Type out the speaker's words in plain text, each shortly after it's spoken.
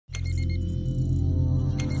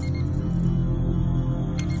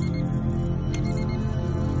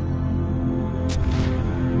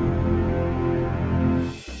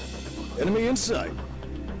in sight.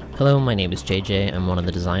 Hello, my name is JJ. I'm one of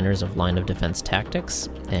the designers of Line of Defense Tactics,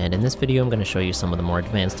 and in this video I'm going to show you some of the more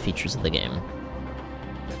advanced features of the game.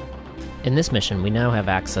 In this mission, we now have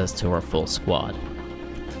access to our full squad.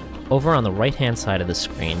 Over on the right-hand side of the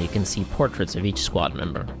screen, you can see portraits of each squad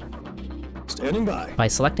member. Standing by. By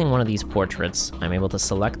selecting one of these portraits, I'm able to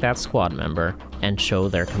select that squad member and show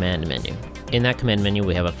their command menu. In that command menu,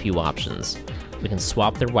 we have a few options. We can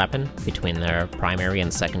swap their weapon between their primary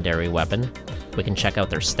and secondary weapon. We can check out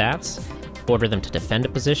their stats, order them to defend a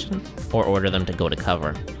position, or order them to go to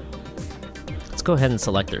cover. Let's go ahead and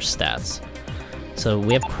select their stats. So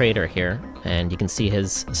we have Crater here, and you can see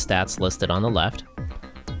his stats listed on the left.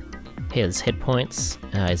 His hit points,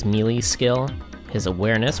 his melee skill, his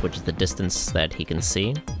awareness, which is the distance that he can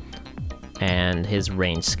see, and his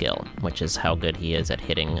range skill, which is how good he is at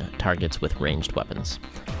hitting targets with ranged weapons.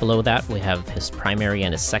 Below that, we have his primary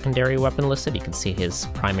and his secondary weapon listed. You can see his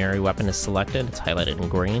primary weapon is selected, it's highlighted in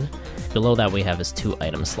green. Below that, we have his 2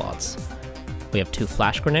 item slots. We have 2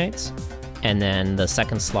 flash grenades, and then the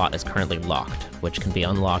second slot is currently locked, which can be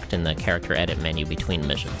unlocked in the character edit menu between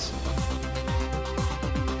missions.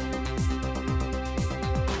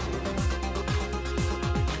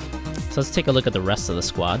 So let's take a look at the rest of the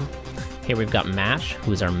squad. Here we've got Mash,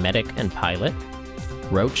 who's our medic and pilot,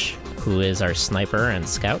 Roach, who is our sniper and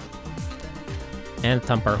scout, and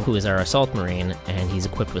Thumper, who is our assault marine, and he's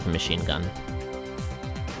equipped with a machine gun.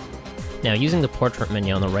 Now, using the portrait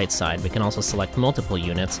menu on the right side, we can also select multiple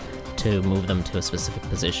units to move them to a specific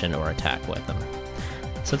position or attack with them.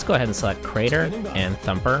 So let's go ahead and select Crater and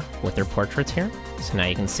Thumper with their portraits here. So now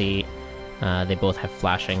you can see they both have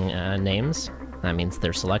flashing names. That means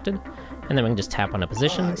they're selected. And then we can just tap on a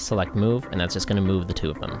position, select move, and that's just going to move the 2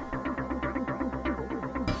 of them.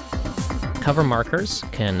 Cover markers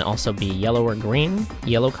can also be yellow or green.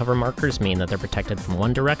 Yellow cover markers mean that they're protected from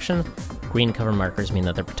one direction. Green cover markers mean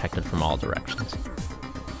that they're protected from all directions.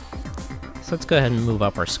 So let's go ahead and move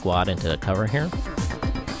up our squad into cover here.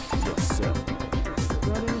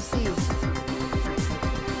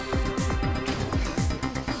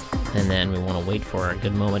 And then we want to wait for a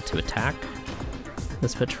good moment to attack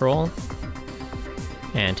this patrol.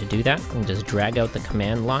 And to do that, we can just drag out the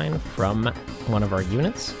command line from one of our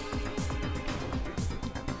units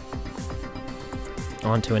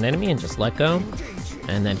onto an enemy and just let go,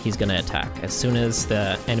 and then he's going to attack. As soon as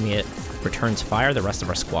the enemy returns fire, the rest of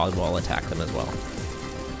our squad will attack them as well.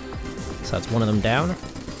 So that's one of them down.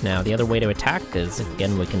 Now the other way to attack is,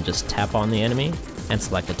 again, we can just tap on the enemy and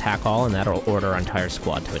select attack all, and that'll order our entire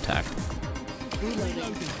squad to attack.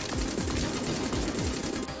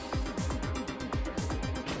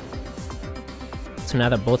 So now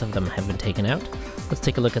that both of them have been taken out, let's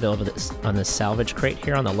take a look at on this salvage crate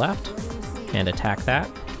here on the left and attack that.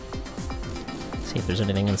 See if there's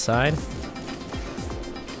anything inside.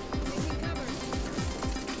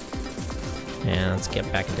 And let's get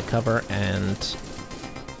back into cover and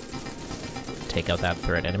take out that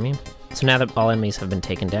threat enemy. So now that all enemies have been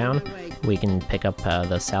taken down, we can pick up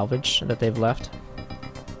the salvage that they've left.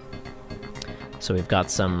 So we've got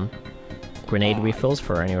some grenade refills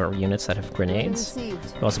for any of our units that have grenades.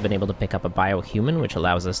 We've also been able to pick up a biohuman, which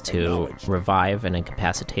allows us to revive an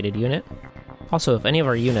incapacitated unit. Also, if any of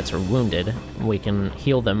our units are wounded, we can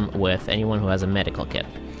heal them with anyone who has a medical kit.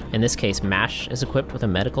 In this case, Mash is equipped with a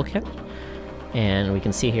medical kit, and we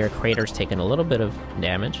can see here Crater's taken a little bit of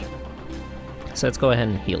damage. So let's go ahead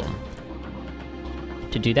and heal him.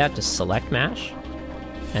 To do that, just select Mash,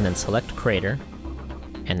 and then select Crater,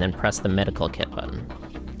 and then press the medical kit button.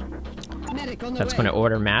 That's going to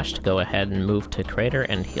order Mash to go ahead and move to Crater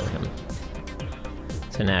and heal him.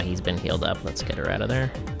 So now he's been healed up. Let's get her out of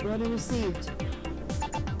there.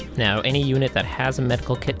 Now, any unit that has a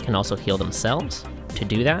medical kit can also heal themselves. To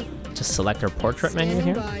do that, just select our portrait menu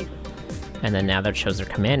here. And then now that shows their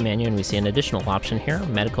command menu, and we see an additional option here,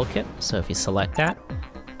 medical kit. So if you select that,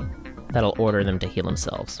 that'll order them to heal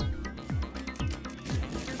themselves.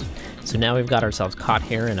 So now we've got ourselves caught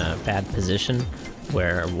here in a bad position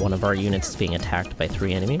where one of our units is being attacked by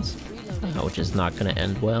 3 enemies, which is not going to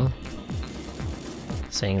end well.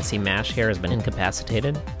 So you can see Mash here has been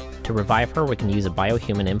incapacitated. To revive her, we can use a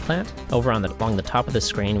biohuman implant. Over along the top of the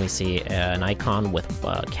screen, we see an icon with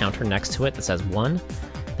a counter next to it that says 1.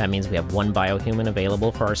 That means we have 1 biohuman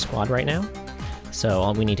available for our squad right now. So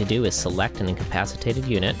all we need to do is select an incapacitated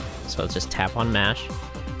unit. So let's just tap on Mash,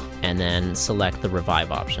 and then select the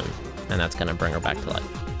revive option, and that's going to bring her back to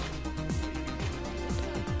life.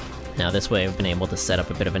 Now this way I've been able to set up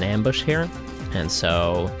a bit of an ambush here, and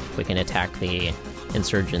so we can attack the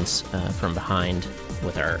insurgents from behind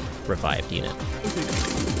with our revived unit.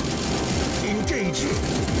 Engaging.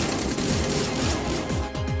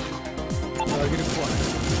 Target acquired.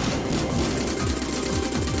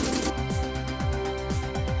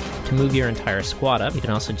 To move your entire squad up, you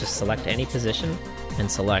can also just select any position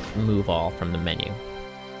and select Move All from the menu.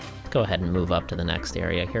 Go ahead and move up to the next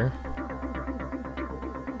area here.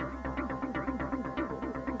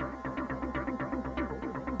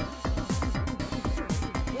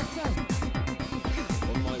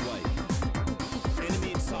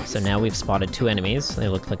 So now we've spotted 2 enemies. They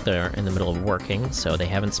look like they're in the middle of working, so they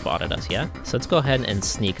haven't spotted us yet. So let's go ahead and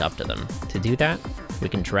sneak up to them. To do that, we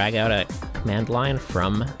can drag out a command line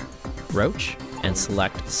from Roach and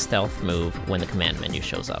select Stealth Move when the command menu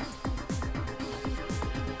shows up.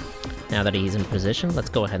 Now that he's in position, let's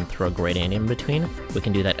go ahead and throw a grenade in between. We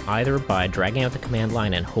can do that either by dragging out the command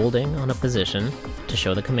line and holding on a position to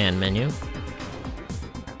show the command menu,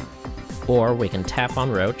 or we can tap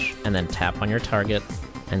on Roach and then tap on your target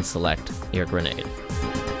and select your grenade.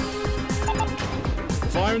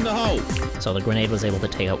 Fire in the hole! So the grenade was able to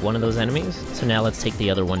take out one of those enemies, so now let's take the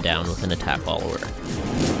other one down with an attack follower.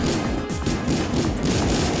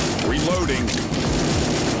 Reloading!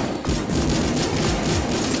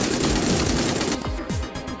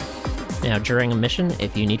 Now during a mission,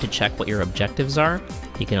 if you need to check what your objectives are,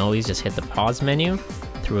 you can always just hit the pause menu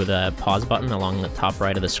through the pause button along the top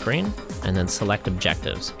right of the screen, and then select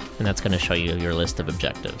objectives, and that's going to show you your list of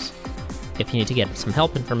objectives. If you need to get some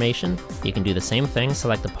help information, you can do the same thing,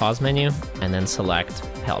 select the pause menu, and then select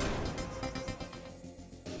help.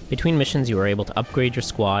 Between missions, you are able to upgrade your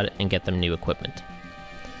squad and get them new equipment.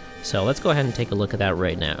 So let's go ahead and take a look at that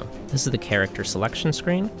right now. This is the character selection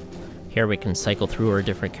screen. Here we can cycle through our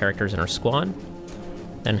different characters in our squad,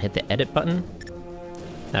 then hit the edit button.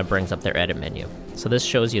 That brings up their edit menu. So this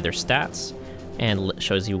shows you their stats and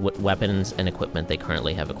shows you what weapons and equipment they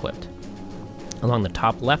currently have equipped. Along the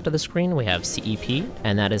top left of the screen we have CEP,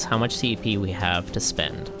 and that is how much CEP we have to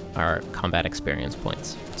spend, our combat experience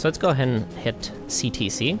points. So let's go ahead and hit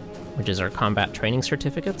CTC, which is our combat training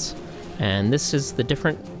certificates, and this is the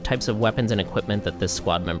different types of weapons and equipment that this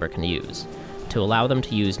squad member can use. To allow them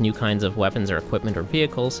to use new kinds of weapons or equipment or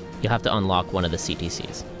vehicles, you'll have to unlock one of the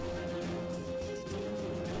CTCs.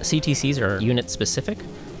 CTCs are unit specific,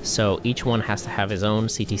 so each one has to have his own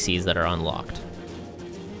CTCs that are unlocked.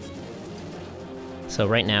 So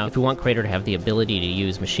right now, if we want Crater to have the ability to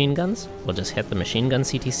use machine guns, we'll just hit the machine gun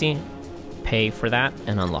CTC, pay for that,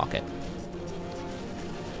 and unlock it.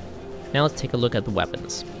 Now let's take a look at the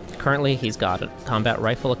weapons. Currently he's got a combat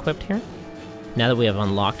rifle equipped here. Now that we have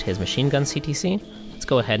unlocked his machine gun CTC, let's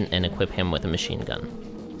go ahead and equip him with a machine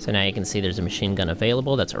gun. So now you can see there's a machine gun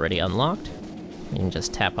available that's already unlocked. You can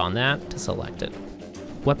just tap on that to select it.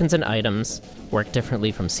 Weapons and items work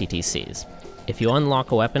differently from CTCs. If you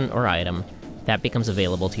unlock a weapon or item, that becomes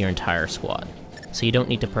available to your entire squad, so you don't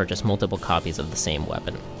need to purchase multiple copies of the same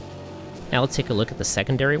weapon. Now let's take a look at the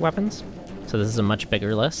secondary weapons. So this is a much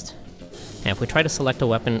bigger list. And if we try to select a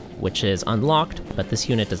weapon which is unlocked, but this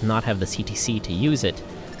unit does not have the CTC to use it,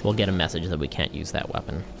 we'll get a message that we can't use that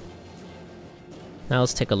weapon. Now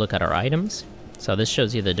let's take a look at our items. So this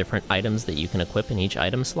shows you the different items that you can equip in each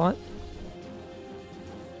item slot.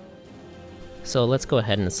 So let's go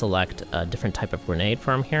ahead and select a different type of grenade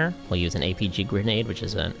from here. We'll use an APG grenade, which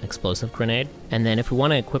is an explosive grenade. And then if we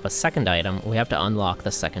want to equip a second item, we have to unlock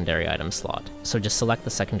the secondary item slot. So just select the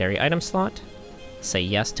secondary item slot, say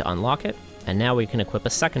yes to unlock it, and now we can equip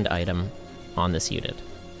a second item on this unit.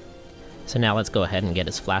 So now let's go ahead and get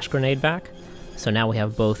his flash grenade back. So now we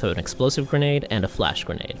have both an explosive grenade and a flash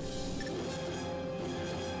grenade.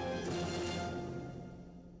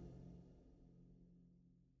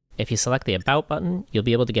 If you select the About button, you'll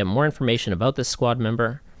be able to get more information about this squad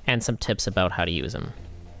member and some tips about how to use him.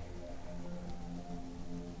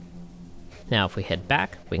 Now if we head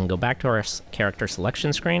back, we can go back to our character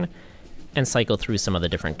selection screen and cycle through some of the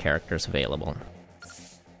different characters available.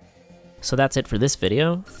 So that's it for this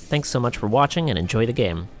video. Thanks so much for watching and enjoy the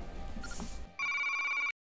game.